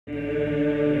Welcome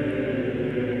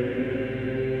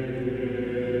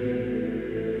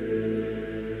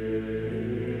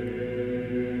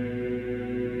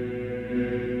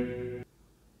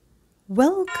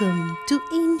to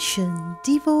Ancient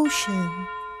Devotion.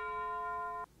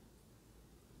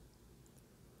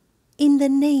 In the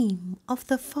name of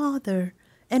the Father,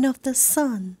 and of the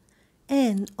Son,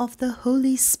 and of the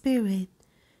Holy Spirit.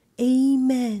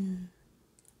 Amen.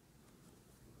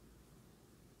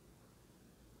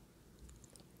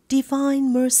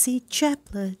 Divine Mercy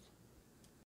Chaplet.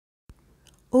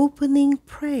 Opening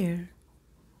Prayer.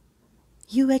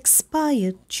 You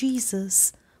expired,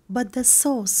 Jesus, but the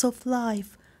source of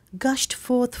life gushed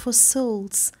forth for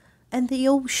souls, and the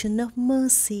ocean of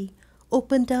mercy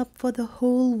opened up for the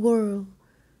whole world.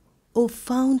 O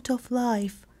fount of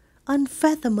life,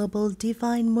 unfathomable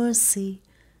divine mercy,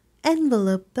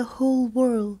 envelop the whole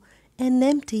world and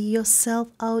empty yourself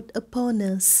out upon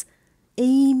us.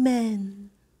 Amen.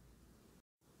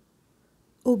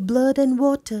 O blood and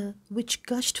water which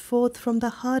gushed forth from the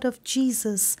heart of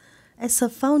Jesus as a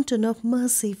fountain of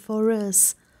mercy for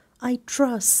us, I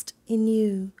trust in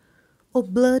you. O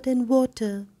blood and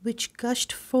water which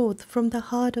gushed forth from the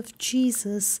heart of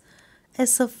Jesus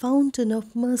as a fountain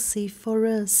of mercy for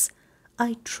us,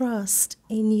 I trust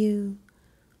in you.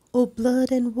 O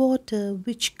blood and water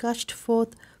which gushed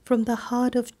forth from the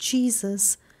heart of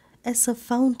Jesus as a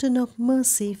fountain of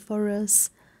mercy for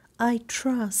us, I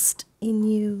trust in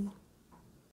you.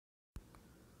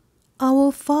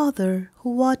 Our Father,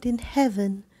 who art in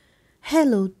heaven,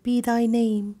 hallowed be thy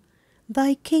name.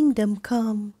 Thy kingdom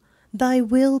come, thy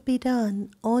will be done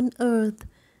on earth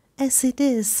as it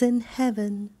is in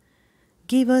heaven.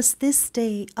 Give us this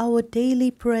day our daily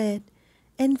bread,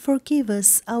 and forgive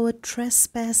us our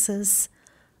trespasses,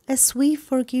 as we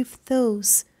forgive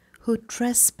those who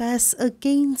trespass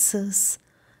against us.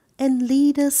 And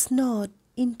lead us not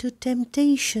into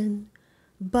temptation,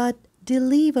 but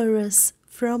deliver us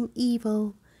from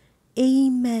evil.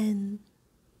 Amen.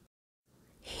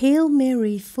 Hail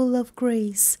Mary, full of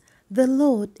grace, the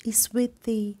Lord is with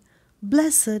thee.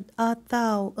 Blessed art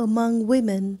thou among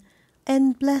women,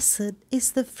 and blessed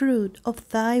is the fruit of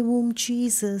thy womb,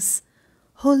 Jesus.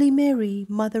 Holy Mary,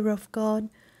 Mother of God,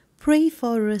 pray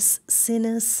for us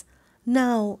sinners,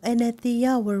 now and at the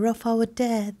hour of our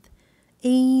death.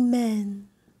 Amen.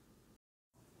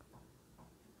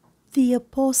 The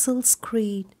Apostles'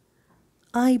 Creed.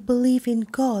 I believe in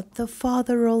God the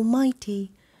Father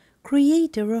Almighty,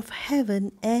 Creator of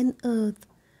heaven and earth,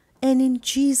 and in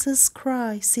Jesus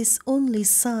Christ, His only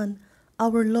Son,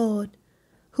 our Lord,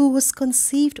 who was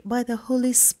conceived by the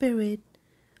Holy Spirit,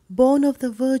 born of the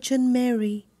Virgin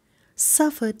Mary,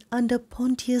 suffered under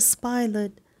Pontius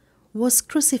Pilate, was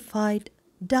crucified,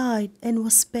 died, and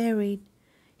was buried.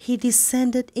 He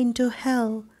descended into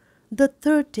hell. The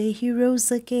third day he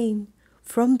rose again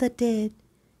from the dead.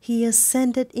 He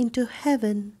ascended into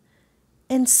heaven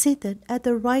and sitteth at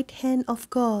the right hand of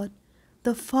God,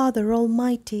 the Father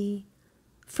Almighty.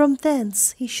 From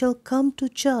thence he shall come to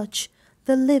judge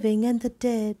the living and the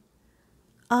dead.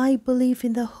 I believe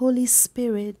in the Holy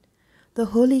Spirit, the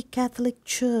Holy Catholic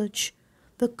Church,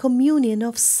 the communion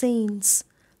of saints,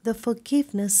 the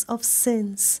forgiveness of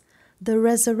sins, the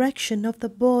resurrection of the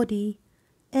body,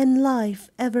 and life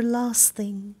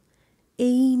everlasting.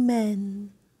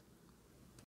 Amen.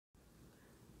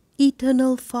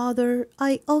 Eternal Father,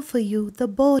 I offer you the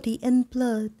body and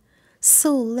blood,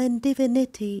 soul and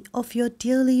divinity of your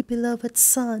dearly beloved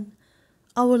Son,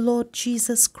 our Lord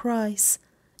Jesus Christ,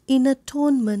 in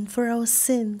atonement for our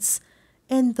sins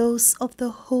and those of the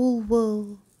whole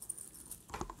world.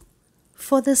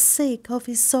 For the sake of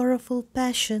his sorrowful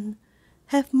passion,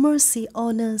 have mercy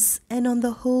on us and on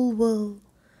the whole world.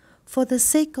 For the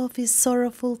sake of his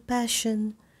sorrowful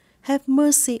passion, have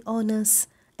mercy on us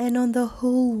and on the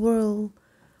whole world.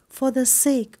 For the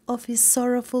sake of his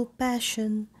sorrowful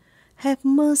passion, have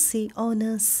mercy on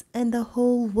us and the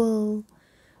whole world.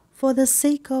 For the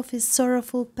sake of his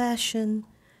sorrowful passion,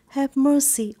 have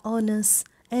mercy on us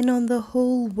and on the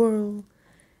whole world.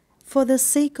 For the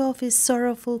sake of his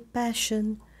sorrowful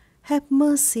passion, have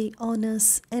mercy on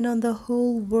us and on the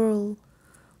whole world.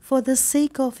 For the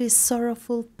sake of his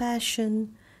sorrowful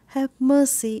passion, have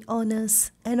mercy on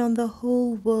us and on the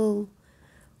whole world.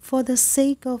 For the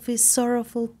sake of his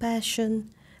sorrowful passion,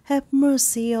 have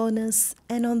mercy on us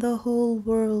and on the whole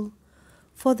world.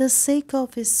 For the sake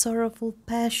of his sorrowful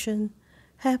passion,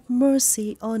 have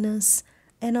mercy on us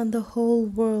and on the whole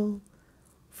world.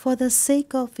 For the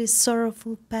sake of his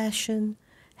sorrowful passion,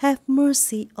 have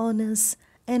mercy on us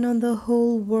and on the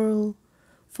whole world.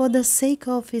 For the sake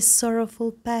of his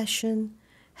sorrowful passion,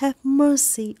 have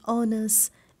mercy on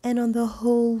us and on the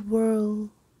whole world.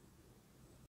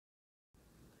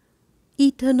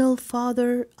 Eternal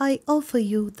Father, I offer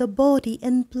you the body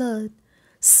and blood,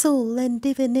 soul and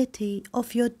divinity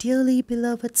of your dearly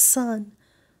beloved Son,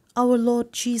 our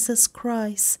Lord Jesus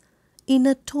Christ, in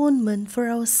atonement for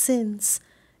our sins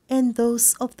and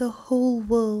those of the whole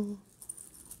world.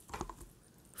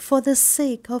 For the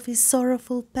sake of his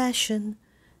sorrowful passion,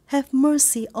 have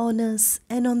mercy on us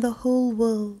and on the whole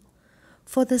world.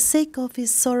 For the sake of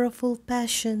his sorrowful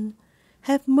passion,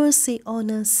 have mercy on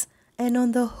us and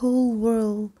on the whole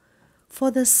world.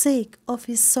 For the sake of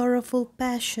his sorrowful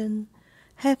passion,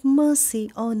 have mercy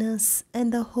on us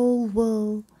and the whole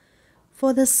world.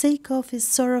 For the sake of his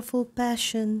sorrowful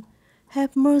passion,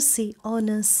 have mercy on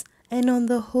us and on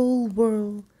the whole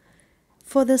world.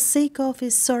 For the sake of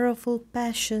his sorrowful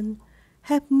passion,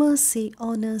 have mercy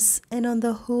on us and on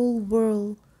the whole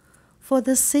world. For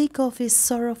the sake of his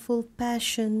sorrowful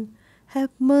passion, have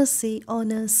mercy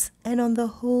on us and on the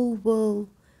whole world.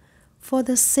 For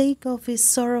the sake of his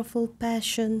sorrowful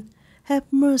passion, have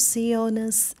mercy on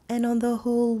us and on the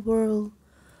whole world.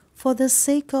 For the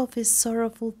sake of his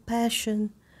sorrowful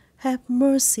passion, have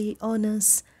mercy on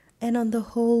us and on the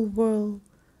whole world.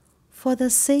 For the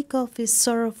sake of his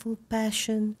sorrowful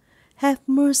passion, have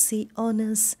mercy on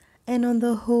us and on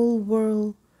the whole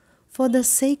world. For the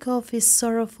sake of his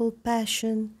sorrowful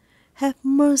passion, have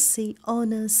mercy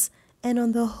on us and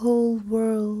on the whole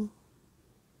world.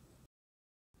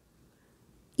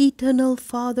 Eternal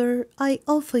Father, I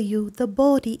offer you the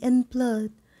body and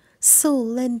blood,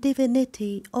 soul and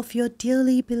divinity of your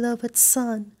dearly beloved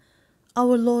Son,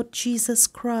 our Lord Jesus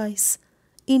Christ,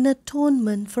 in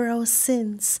atonement for our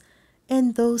sins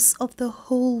and those of the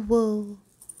whole world.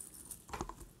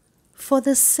 For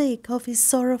the sake of his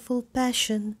sorrowful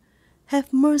passion,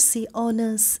 have mercy on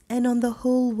us and on the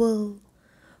whole world.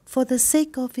 For the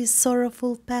sake of his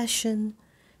sorrowful passion,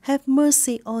 have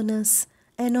mercy on us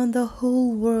and on the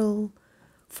whole world.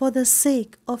 For the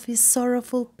sake of his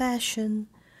sorrowful passion,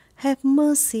 have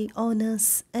mercy on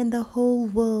us and the whole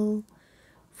world.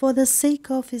 For the sake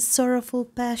of his sorrowful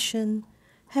passion,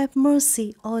 have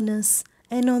mercy on us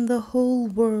and on the whole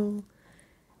world.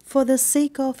 For the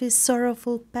sake of his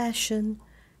sorrowful passion,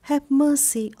 have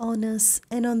mercy on us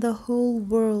and on the whole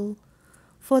world.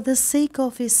 For the sake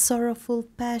of his sorrowful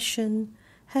passion,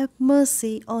 have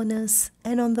mercy on us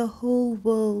and on the whole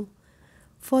world.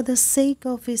 For the sake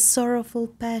of his sorrowful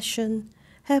passion,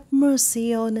 have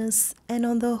mercy on us and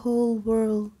on the whole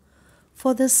world.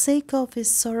 For the sake of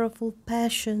his sorrowful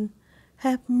passion,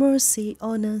 have mercy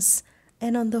on us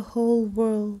and on the whole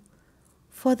world.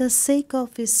 For the sake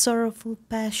of his sorrowful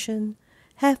passion,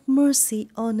 have mercy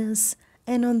on us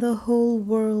and on the whole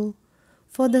world.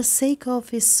 For the sake of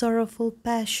his sorrowful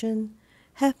passion,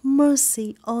 have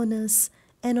mercy on us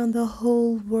and on the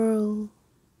whole world.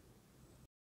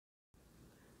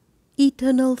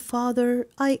 Eternal Father,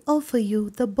 I offer you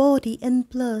the body and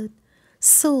blood,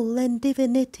 soul and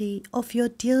divinity of your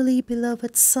dearly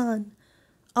beloved Son,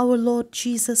 our Lord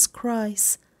Jesus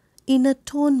Christ, in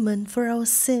atonement for our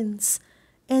sins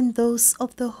and those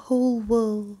of the whole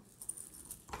world.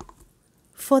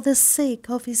 For the sake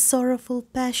of his sorrowful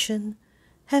passion,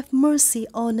 have mercy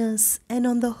on us and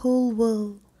on the whole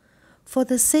world. For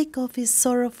the sake of his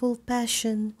sorrowful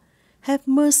passion, have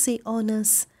mercy on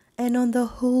us and on the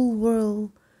whole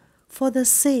world. For the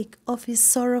sake of his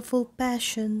sorrowful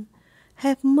passion,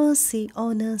 have mercy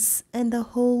on us and the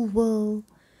whole world.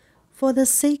 For the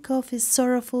sake of his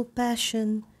sorrowful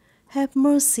passion, have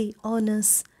mercy on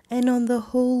us and on the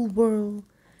whole world.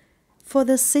 For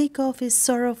the sake of his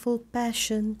sorrowful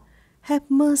passion, have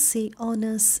mercy on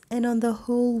us and on the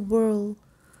whole world.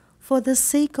 For the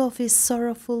sake of his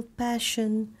sorrowful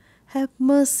passion, have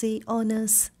mercy on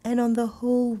us and on the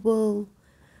whole world.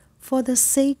 For the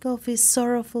sake of his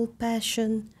sorrowful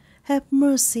passion, have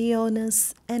mercy on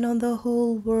us and on the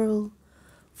whole world.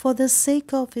 For the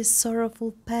sake of his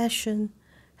sorrowful passion,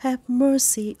 have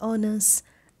mercy on us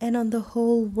and on the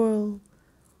whole world.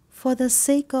 For the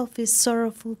sake of his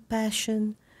sorrowful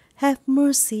passion, have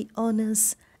mercy on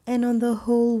us and on the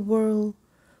whole world.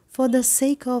 For the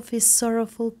sake of his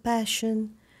sorrowful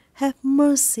passion, have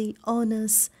mercy on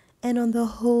us and on the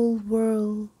whole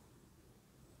world.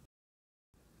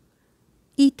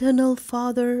 Eternal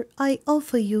Father, I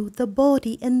offer you the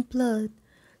body and blood,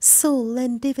 soul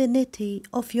and divinity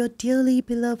of your dearly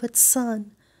beloved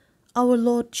Son, our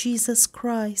Lord Jesus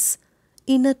Christ,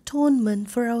 in atonement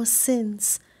for our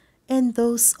sins and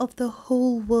those of the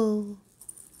whole world.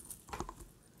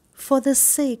 For the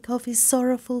sake of his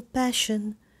sorrowful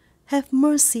passion, have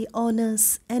mercy on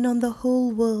us and on the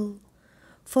whole world.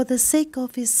 For the sake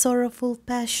of his sorrowful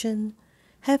passion,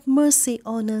 have mercy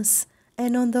on us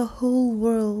and on the whole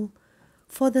world.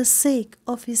 For the sake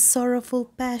of his sorrowful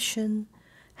passion,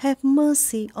 have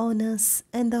mercy on us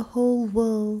and the whole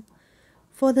world.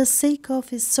 For the sake of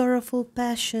his sorrowful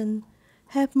passion,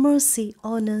 have mercy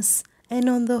on us and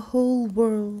on the whole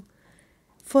world.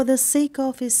 For the sake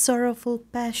of his sorrowful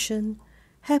passion,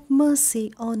 have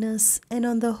mercy on us and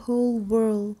on the whole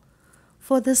world.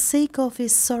 For the sake of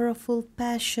his sorrowful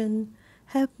passion,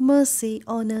 have mercy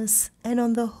on us and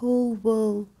on the whole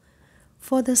world.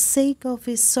 For the sake of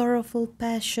his sorrowful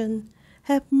passion,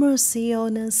 have mercy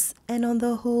on us and on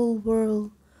the whole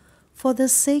world. For the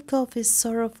sake of his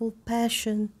sorrowful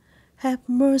passion, have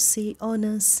mercy on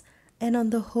us and on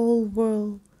the whole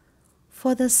world.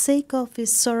 For the sake of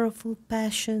his sorrowful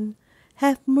passion,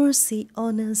 have mercy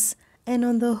on us and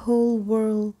on the whole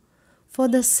world. For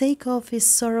the sake of his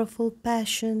sorrowful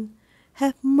passion,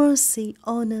 have mercy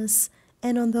on us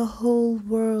and on the whole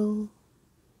world.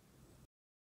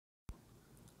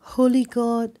 Holy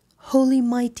God, Holy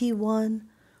Mighty One,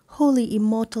 Holy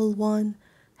Immortal One,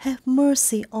 have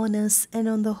mercy on us and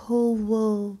on the whole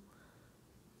world.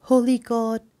 Holy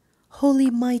God, Holy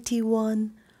Mighty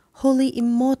One, Holy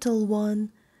Immortal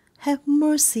One, have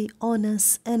mercy on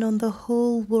us and on the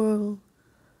whole world.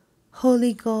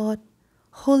 Holy God,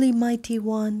 Holy Mighty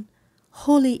One,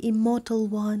 Holy Immortal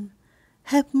One,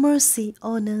 have mercy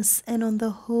on us and on the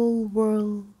whole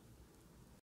world.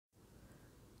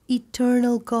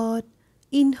 Eternal God,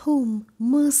 in whom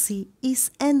mercy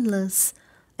is endless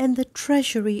and the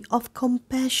treasury of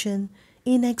compassion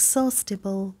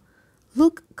inexhaustible,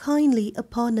 look kindly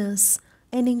upon us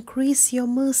and increase your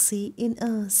mercy in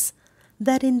us,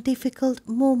 that in difficult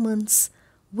moments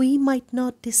we might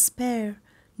not despair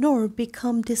nor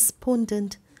become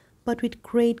despondent, but with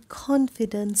great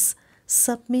confidence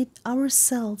submit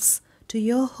ourselves to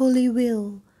your holy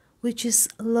will, which is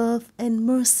love and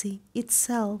mercy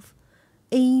itself.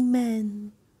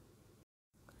 Amen.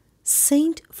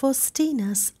 Saint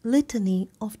Faustina's Litany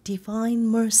of Divine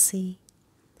Mercy.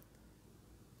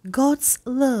 God's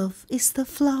love is the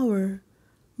flower,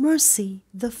 mercy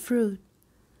the fruit.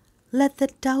 Let the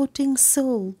doubting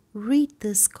soul read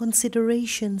these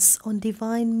considerations on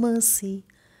divine mercy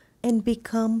and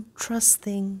become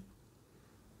trusting.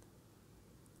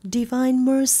 Divine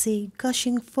mercy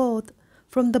gushing forth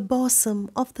from the bosom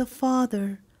of the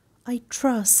Father, I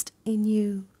trust in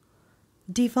you.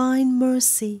 Divine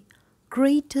mercy,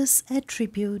 greatest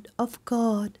attribute of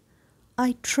God,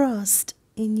 I trust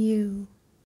in you.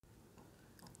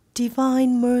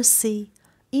 Divine mercy,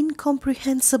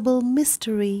 incomprehensible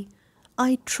mystery,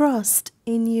 I trust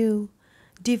in you.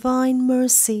 Divine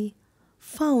mercy,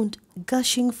 found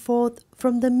gushing forth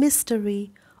from the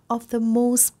mystery of the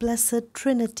most blessed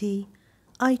Trinity,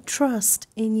 I trust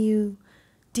in you.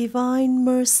 Divine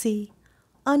mercy,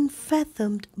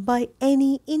 unfathomed by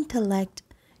any intellect,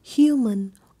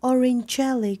 human or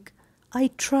angelic,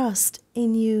 I trust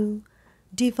in you.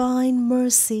 Divine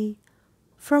mercy,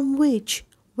 from which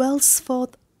wells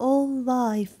forth all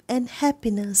life and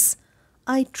happiness,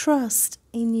 I trust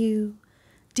in you.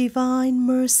 Divine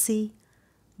mercy,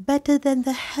 better than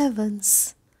the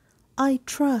heavens, I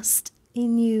trust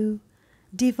in you.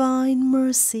 Divine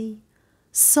mercy,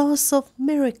 source of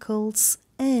miracles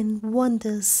and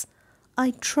wonders,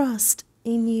 I trust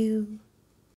in you.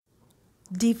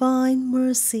 Divine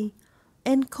mercy,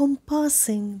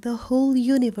 encompassing the whole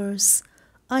universe,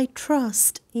 I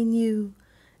trust in you.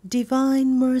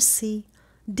 Divine mercy,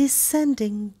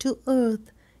 descending to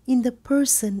earth in the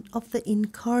person of the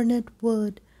incarnate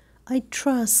Word, I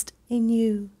trust in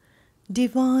you.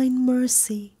 Divine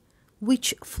mercy,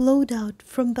 which flowed out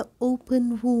from the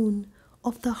open wound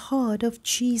of the heart of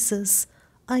Jesus,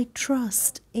 I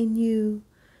trust in you.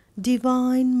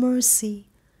 Divine mercy,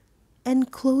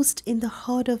 enclosed in the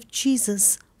heart of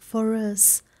Jesus for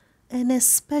us, and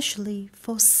especially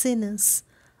for sinners,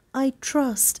 I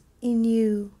trust in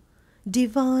you.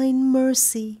 Divine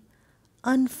mercy,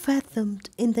 unfathomed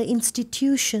in the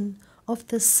institution of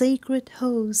the sacred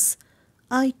hosts,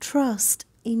 I trust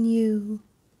in you.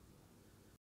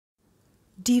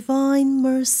 Divine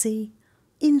mercy,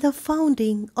 in the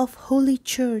founding of Holy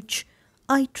Church,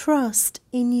 I trust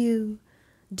in you.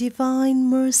 Divine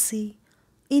mercy,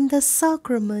 in the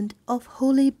sacrament of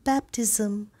Holy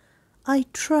Baptism, I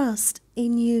trust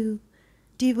in you.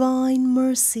 Divine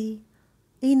mercy,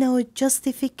 in our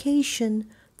justification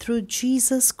through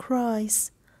Jesus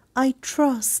Christ, I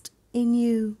trust in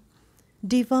you.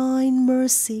 Divine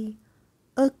mercy,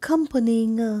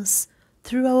 accompanying us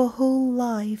through our whole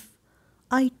life,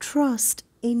 I trust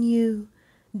in you.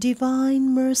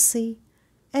 Divine mercy,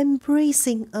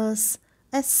 embracing us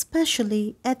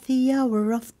especially at the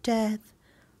hour of death.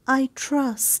 I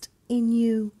trust in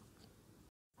you.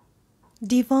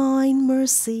 Divine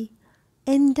mercy,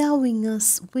 endowing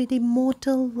us with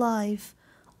immortal life,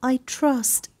 I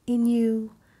trust in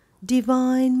you.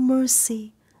 Divine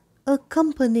mercy,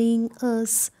 accompanying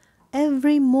us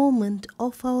every moment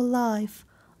of our life,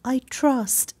 I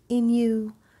trust in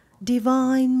you.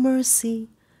 Divine mercy,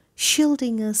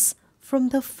 shielding us from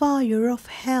the fire of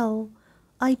hell,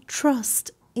 I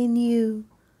trust in you.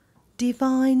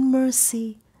 Divine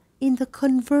mercy, in the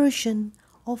conversion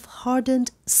of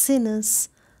hardened sinners,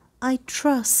 I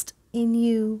trust in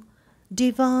you.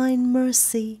 Divine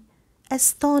mercy,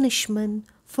 astonishment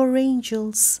for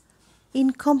angels,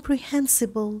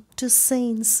 incomprehensible to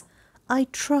saints, I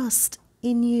trust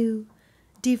in you.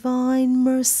 Divine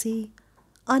mercy,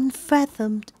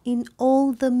 unfathomed in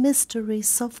all the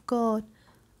mysteries of God,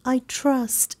 I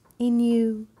trust in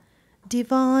you.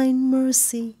 Divine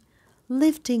mercy,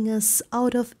 lifting us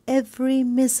out of every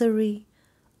misery,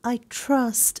 I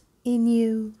trust in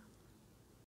you.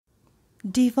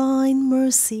 Divine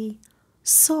mercy,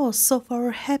 source of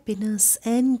our happiness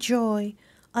and joy,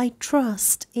 I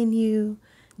trust in you.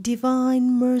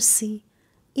 Divine mercy,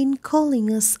 in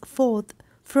calling us forth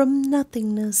from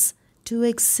nothingness to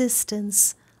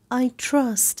existence, I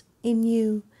trust in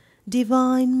you.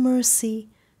 Divine mercy,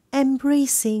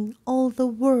 embracing all the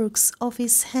works of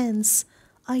his hands,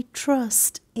 I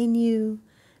trust in you.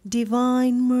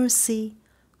 Divine mercy,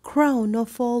 crown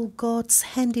of all God's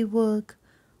handiwork,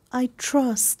 I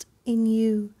trust in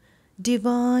you.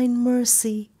 Divine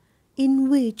mercy, in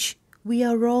which we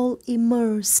are all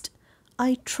immersed,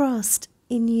 I trust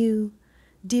in you.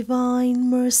 Divine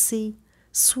mercy,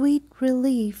 sweet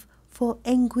relief for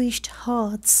anguished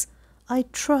hearts, I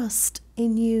trust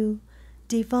in you.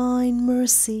 Divine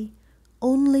mercy,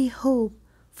 only hope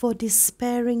for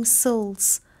despairing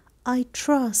souls, I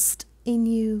trust in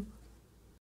you.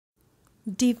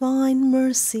 Divine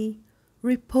mercy,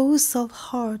 repose of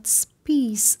hearts,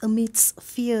 peace amidst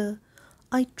fear,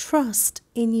 I trust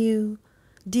in you.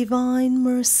 Divine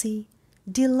mercy,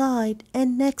 delight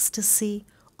and ecstasy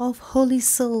of holy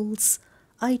souls,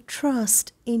 I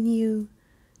trust in you.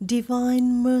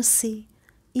 Divine mercy,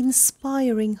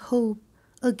 inspiring hope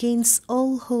against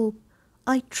all hope,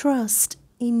 I trust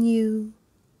in you.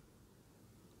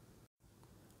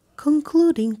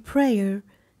 Concluding prayer.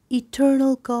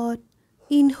 Eternal God,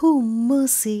 in whom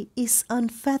mercy is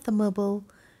unfathomable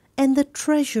and the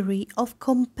treasury of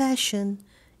compassion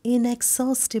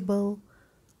inexhaustible,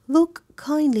 look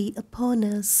kindly upon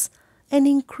us and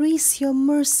increase your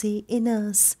mercy in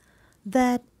us,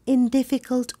 that in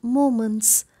difficult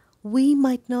moments we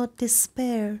might not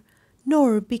despair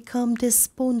nor become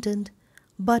despondent,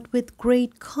 but with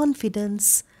great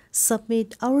confidence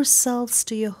submit ourselves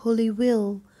to your holy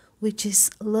will, which is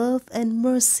love and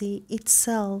mercy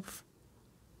itself.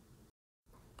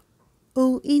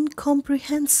 O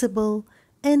incomprehensible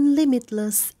and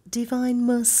limitless divine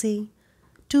mercy,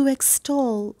 to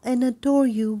extol and adore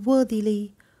you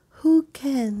worthily, who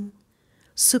can?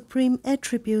 Supreme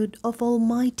attribute of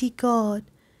Almighty God,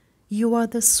 you are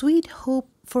the sweet hope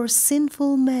for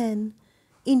sinful man.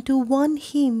 Into one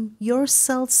hymn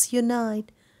yourselves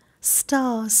unite,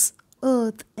 stars,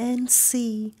 earth, and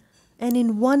sea, and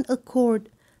in one accord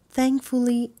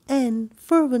thankfully and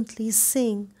fervently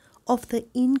sing of the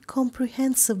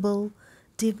incomprehensible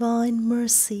divine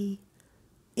mercy.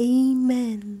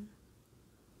 Amen.